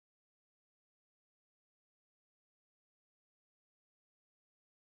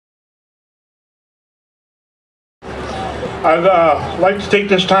I'd like to take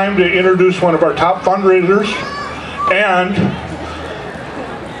this time to introduce one of our top fundraisers and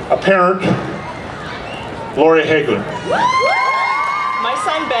a parent, Lori Heagler. My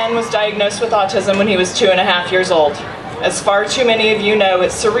son Ben was diagnosed with autism when he was 2.5 years old. As far too many of you know,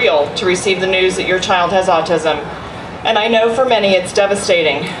 it's surreal to receive the news that your child has autism. And I know for many it's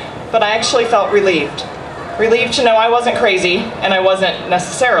devastating, but I actually felt relieved. Relieved to know I wasn't crazy and I wasn't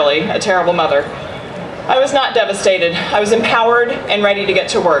necessarily a terrible mother. I was not devastated. I was empowered and ready to get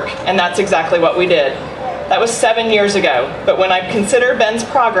to work, and that's exactly what we did. That was 7 years ago, but when I consider Ben's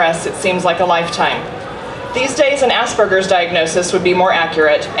progress, it seems like a lifetime. These days, an Asperger's diagnosis would be more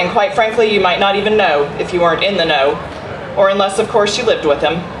accurate, and quite frankly, you might not even know if you weren't in the know, or unless, of course, you lived with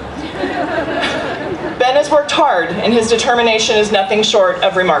him. Ben has worked hard, and his determination is nothing short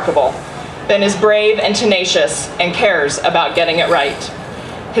of remarkable. Ben is brave and tenacious and cares about getting it right.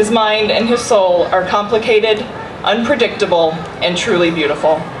 His mind and his soul are complicated, unpredictable, and truly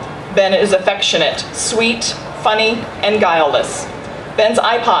beautiful. Ben is affectionate, sweet, funny, and guileless. Ben's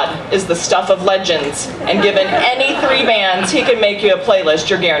iPod is the stuff of legends, and given any 3 bands, he can make you a playlist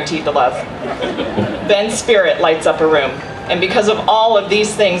you're guaranteed to love. Ben's spirit lights up a room, and because of all of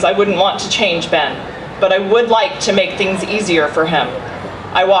these things, I wouldn't want to change Ben, but I would like to make things easier for him.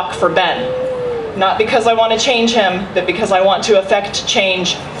 I walk for Ben. Not because I want to change him, but because I want to effect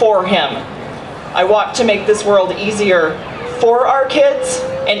change for him. I walk to make this world easier for our kids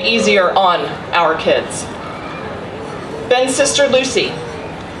and easier on our kids. Ben's sister Lucy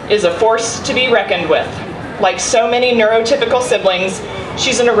is a force to be reckoned with. Like so many neurotypical siblings,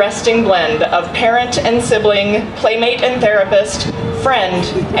 she's an arresting blend of parent and sibling, playmate and therapist, friend,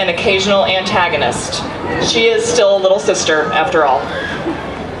 and occasional antagonist. She is still a little sister, after all.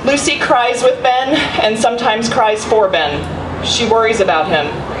 Lucy cries with Ben and sometimes cries for Ben. She worries about him.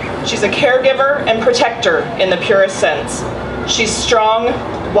 She's a caregiver and protector in the purest sense. She's strong,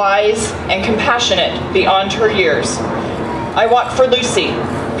 wise, and compassionate beyond her years. I walk for Lucy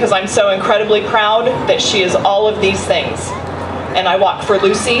because I'm so incredibly proud that she is all of these things. And I walk for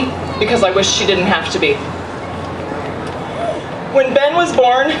Lucy because I wish she didn't have to be. When Ben was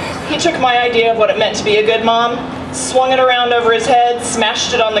born, he took my idea of what it meant to be a good mom, swung it around over his head,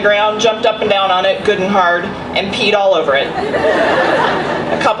 smashed it on the ground, jumped up and down on it good and hard, and peed all over it.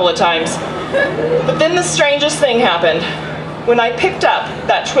 A couple of times. But then the strangest thing happened. When I picked up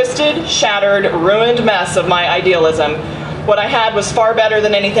that twisted, shattered, ruined mess of my idealism, what I had was far better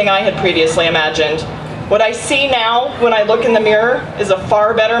than anything I had previously imagined. What I see now when I look in the mirror is a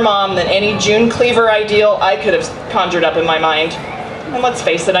far better mom than any June Cleaver ideal I could have conjured up in my mind. And let's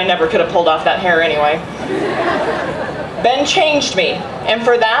face it, I never could have pulled off that hair anyway. Ben changed me, and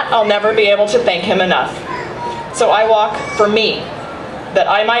for that, I'll never be able to thank him enough. So I walk for me, that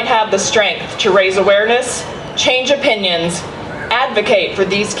I might have the strength to raise awareness, change opinions, advocate for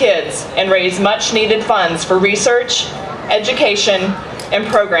these kids, and raise much needed funds for research, education, and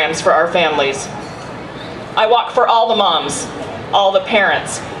programs for our families. I walk for all the moms, all the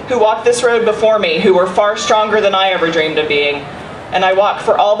parents, who walked this road before me, who were far stronger than I ever dreamed of being. And I walk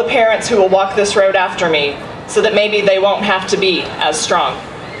for all the parents who will walk this road after me, so that maybe they won't have to be as strong.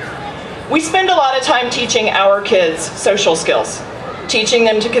 We spend a lot of time teaching our kids social skills, teaching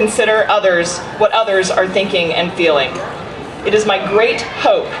them to consider others, what others are thinking and feeling. It is my great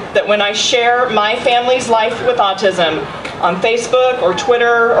hope that when I share my family's life with autism on Facebook or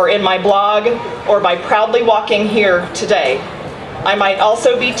Twitter or in my blog or by proudly walking here today, I might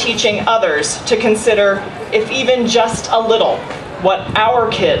also be teaching others to consider, if even just a little, what our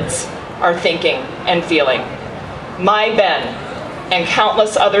kids are thinking and feeling. My Ben and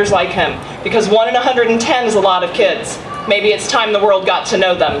countless others like him, because 1 in 110 is a lot of kids. Maybe it's time the world got to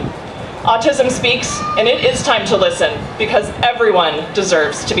know them. Autism speaks, and it is time to listen, because everyone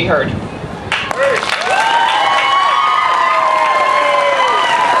deserves to be heard.